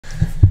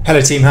Hello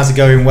team, how's it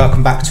going?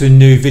 Welcome back to a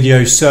new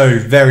video. So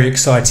very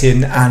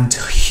exciting and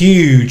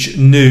huge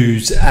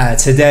news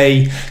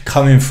today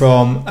coming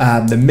from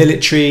the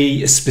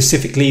military,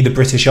 specifically the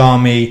British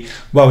Army.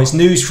 Well, it's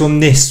news from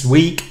this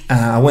week.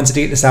 I wanted to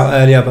get this out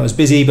earlier, but I was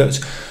busy,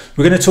 but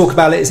we're going to talk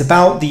about it. It's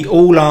about the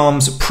All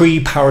Arms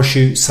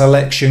Pre-Parachute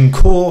Selection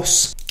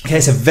course. Okay,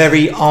 it's a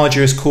very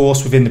arduous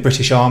course within the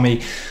British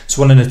Army. It's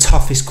one of the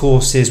toughest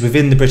courses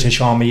within the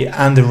British Army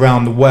and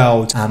around the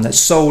world that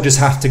soldiers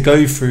have to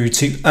go through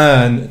to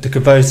earn the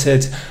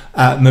coveted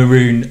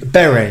Maroon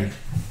Beret.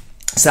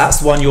 So that's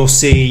the one you'll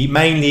see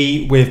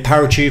mainly with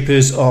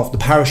paratroopers of the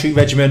Parachute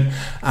Regiment,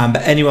 but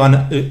anyone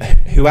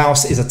who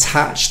else is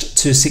attached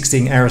to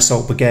 16 Air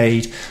Assault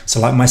Brigade. So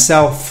like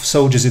myself,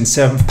 soldiers in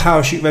 7th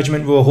Parachute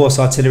Regiment, Royal Horse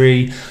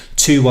Artillery,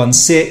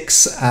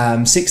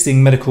 216,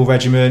 16 Medical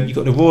Regiment, you've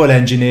got the Royal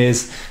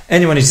Engineers.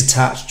 Anyone who's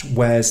attached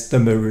wears the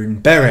Maroon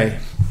Beret.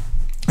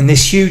 And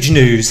this huge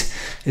news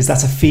is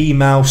that a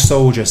female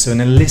soldier, so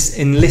an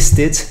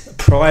enlisted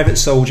private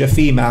soldier,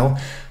 female,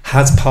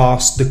 has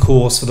passed the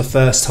course for the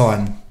first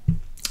time.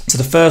 So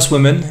the first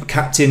woman,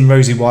 Captain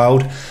Rosie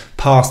Wild,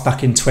 passed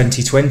back in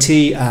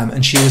 2020,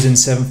 and she was in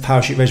 7th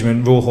Parachute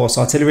Regiment, Royal Horse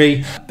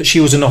Artillery, but she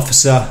was an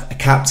officer, a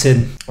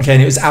captain. Okay,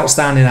 and it was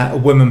outstanding that a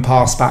woman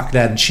passed back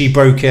then. She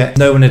broke it.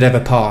 No one had ever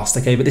passed.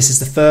 Okay, but this is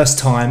the first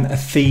time a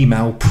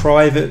female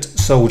private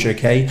soldier,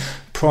 okay,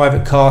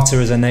 Private Carter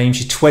is her name,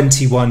 she's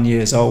 21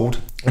 years old.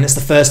 And it's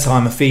the first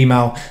time a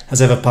female has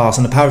ever passed,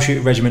 and the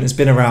Parachute Regiment has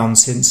been around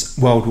since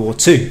World War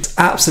II. It's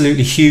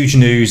absolutely huge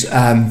news,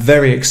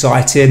 very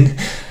exciting.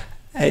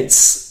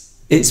 It's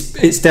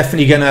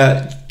definitely going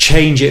to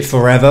change it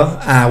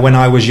forever. When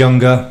I was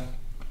younger,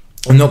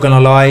 I'm not going to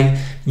lie,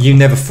 you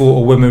never thought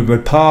a woman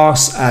would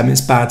pass.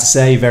 It's bad to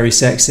say, very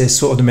sexist,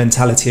 sort of the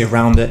mentality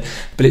around it.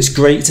 But it's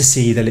great to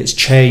see that it's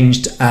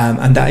changed,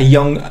 and that a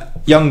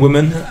young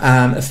woman,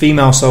 a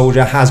female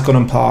soldier, has gone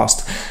and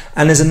passed.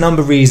 And there's a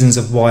number of reasons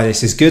of why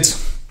this is good.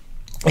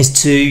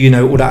 It's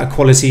to, all that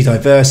equality,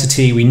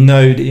 diversity. We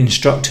know the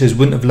instructors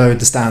wouldn't have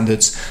lowered the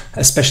standards,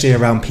 especially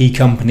around P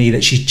Company,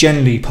 that she's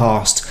generally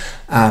passed,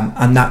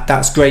 and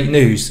that's great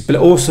news. But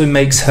it also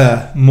makes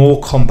her more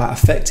combat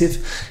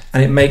effective,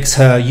 and it makes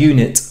her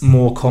unit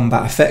more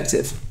combat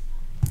effective.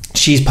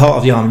 She's part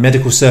of the Army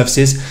Medical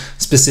Services,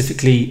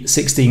 specifically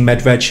 16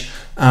 Med Reg,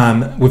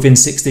 within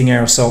 16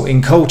 Air Assault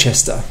in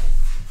Colchester.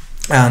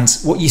 And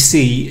what you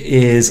see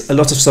is a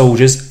lot of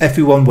soldiers,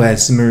 everyone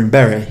wears the Maroon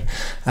Beret.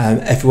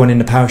 Everyone in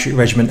the Parachute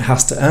Regiment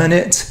has to earn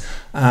it.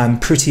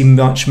 Pretty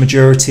much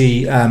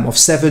majority of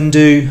 7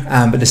 do,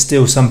 but there's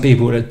still some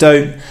people that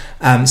don't.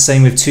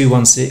 Same with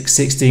 216,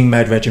 16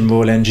 Med Reg and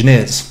Royal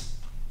Engineers.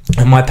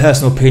 And my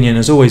personal opinion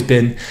has always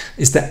been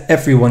is that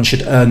everyone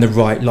should earn the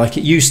right like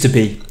it used to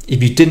be.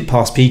 If you didn't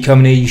pass P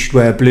Company, you should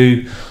wear a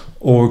blue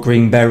or a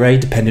green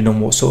beret, depending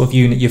on what sort of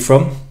unit you're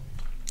from.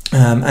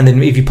 And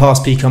then if you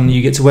pass P Company,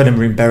 you get to wear the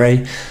Maroon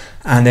Beret,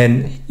 and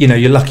then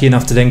you're lucky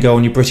enough to then go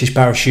on your British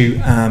Parachute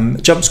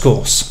jumps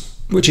course,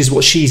 which is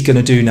what she's going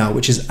to do now,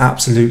 which is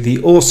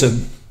absolutely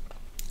awesome.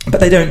 But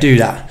they don't do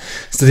that.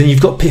 So then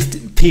you've got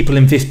people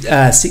in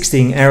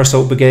 16 Air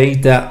Assault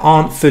Brigade that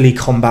aren't fully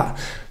combat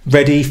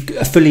ready,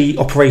 fully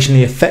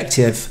operationally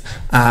effective,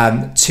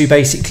 to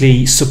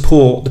basically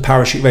support the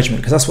Parachute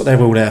Regiment, because that's what they're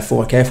all there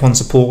for. Okay, everyone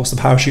supports the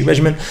Parachute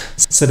Regiment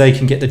so they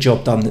can get the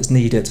job done that's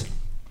needed.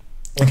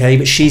 Okay,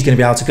 but she's going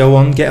to be able to go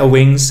on, get her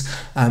wings,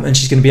 and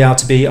she's going to be able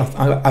to be,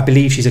 I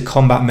believe she's a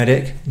combat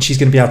medic, and she's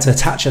going to be able to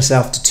attach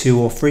herself to 2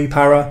 or 3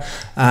 para,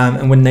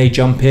 and when they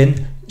jump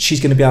in, she's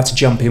going to be able to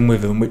jump in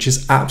with them, which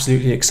is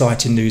absolutely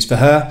exciting news for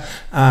her,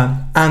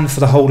 and for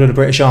the whole of the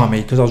British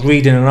Army, because I was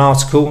reading an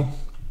article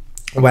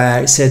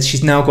where it said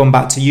she's now gone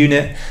back to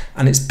unit,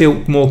 and it's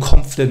built more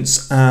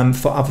confidence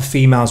for other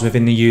females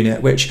within the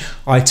unit, which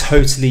I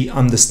totally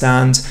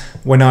understand.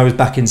 When I was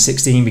back in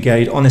 16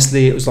 Brigade,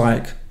 honestly, it was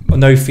like,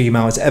 no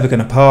female is ever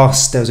going to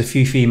pass. There was a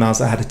few females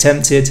that had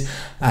attempted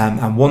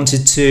and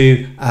wanted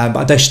to, but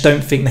I just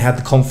don't think they had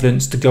the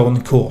confidence to go on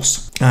the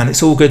course. And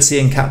it's all good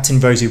seeing Captain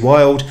Rosie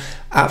Wild,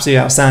 absolutely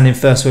outstanding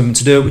first woman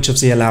to do it, which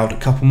obviously allowed a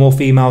couple more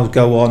females to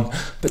go on.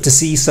 But to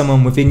see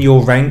someone within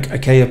your rank,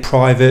 okay, a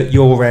private,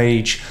 your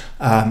age,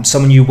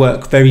 someone you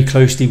work very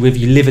closely with,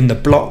 you live in the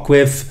block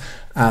with,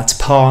 to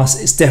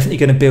pass, it's definitely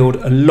going to build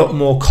a lot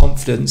more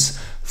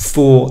confidence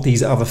for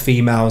these other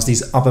females,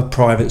 these other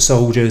private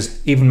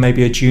soldiers, even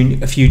maybe a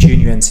few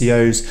junior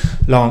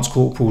NCOs, lance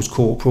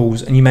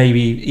corporals, and you maybe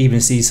even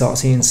start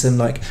seeing some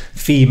like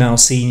female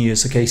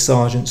seniors, okay,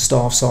 sergeants,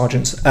 staff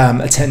sergeants,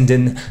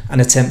 attending and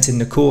attempting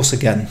the course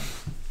again.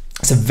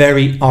 It's a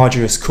very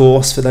arduous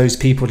course. For those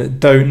people that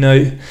don't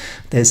know,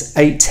 there's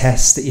 8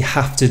 tests that you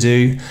have to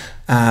do.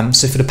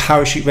 So for the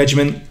Parachute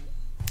Regiment,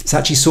 it's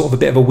actually sort of a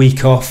bit of a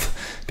week off,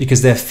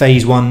 because their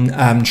phase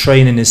 1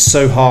 training is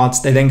so hard.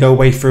 They then go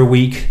away for a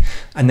week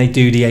and they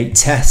do the 8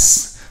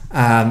 tests.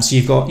 So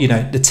you've got,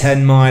 the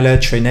 10 miler,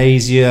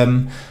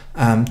 Trinasium,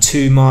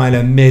 2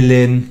 miler,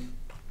 milling,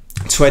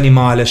 20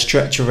 miler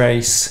stretcher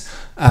race,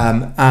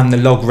 and the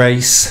log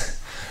race,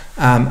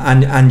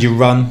 and your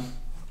run.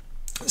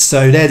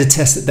 So they're the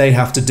tests that they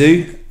have to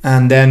do.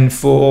 and then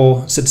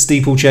for the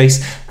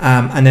steeplechase,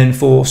 and then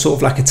for sort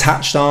of like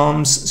attached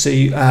arms, so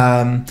you,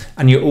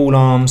 and your all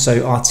arms,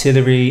 so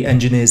artillery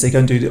engineers, they go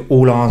and do the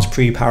all arms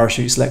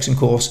pre-parachute selection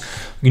course.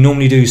 You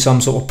normally do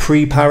some sort of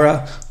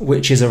pre-para,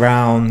 which is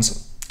around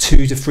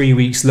 2 to 3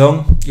 weeks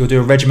long. You'll do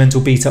a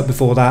regimental beat up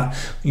before that.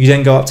 You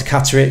then go up to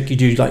Catterick, you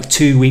do like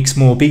 2 weeks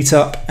more beat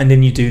up, and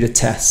then you do the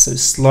test. So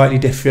it's slightly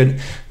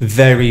different,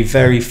 very,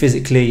 very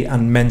physically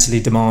and mentally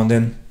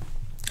demanding.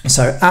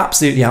 So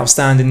absolutely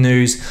outstanding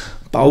news.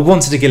 But I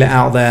wanted to get it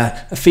out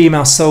there. A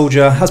female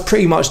soldier has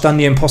pretty much done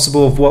the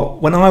impossible of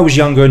what, when I was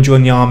younger and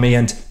joined the army,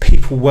 and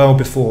people well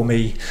before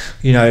me,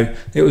 you know,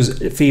 it was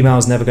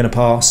females never going to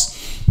pass.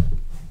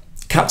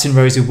 Captain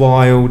Rosie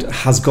Wild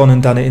has gone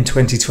and done it in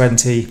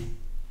 2020.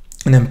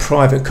 And then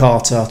Private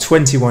Carter,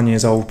 21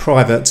 years old,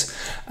 private,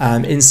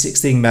 in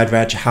 16 med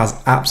reg, has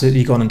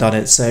absolutely gone and done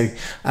it. So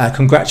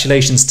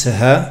congratulations to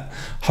her.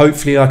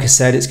 Hopefully, like I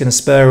said, it's going to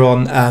spur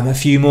on a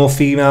few more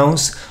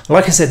females.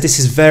 Like I said, this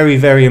is very,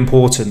 very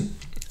important.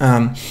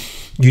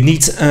 You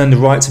need to earn the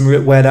right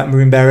to wear that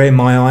maroon beret, in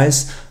my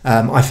eyes.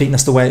 I think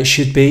that's the way it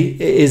should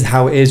be. It is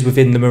how it is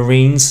within the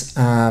Marines,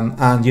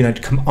 and you know,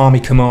 Army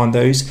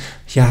Commandos.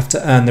 You have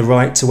to earn the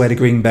right to wear the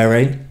green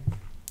beret.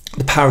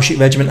 The parachute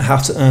regiment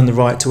have to earn the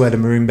right to wear the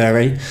maroon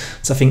beret.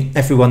 So I think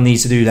everyone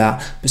needs to do that.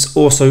 But it's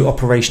also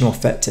operational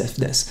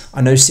effectiveness.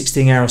 I know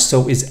 16 air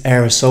assault is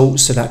air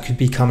assault, so that could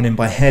be coming in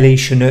by heli,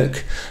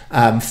 Chinook,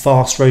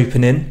 fast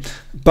roping in.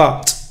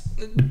 But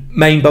the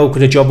main bulk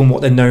of the job and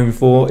what they're known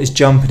for is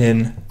jumping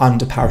in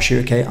under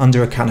parachute, okay,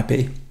 under a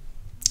canopy.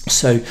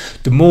 So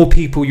the more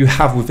people you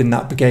have within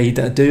that brigade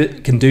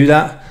that can do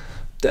that,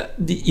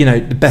 you know,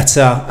 the better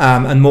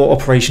and more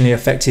operationally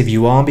effective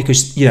you are,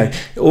 because you know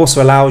it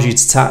also allows you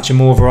to attach a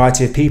more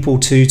variety of people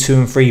to 2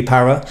 and 3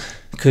 para,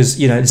 because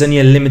you know there's only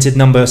a limited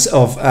number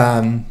of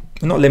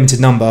not limited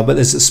number, but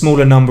there's a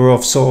smaller number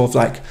of sort of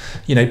like,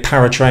 you know,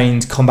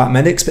 para-trained combat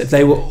medics. But if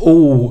they were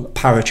all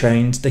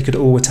para-trained, they could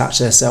all attach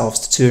themselves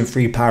to 2 and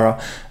 3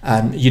 para,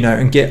 you know,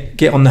 and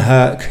get on the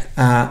Herc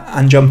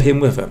and jump in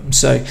with them.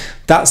 So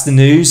that's the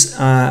news.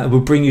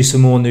 We'll bring you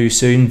some more news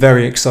soon.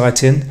 Very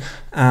exciting.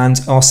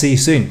 And I'll see you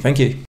soon. Thank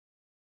you.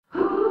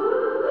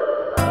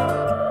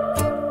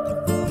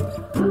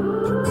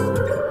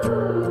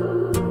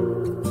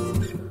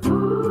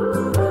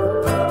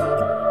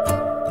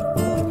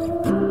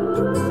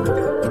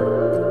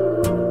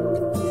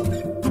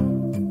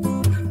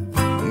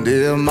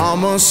 Dear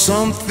mama,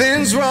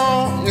 something's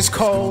wrong. It's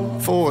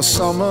cold for a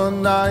summer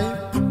night.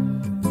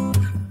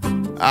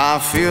 I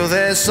feel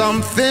there's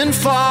something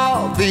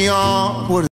far beyond what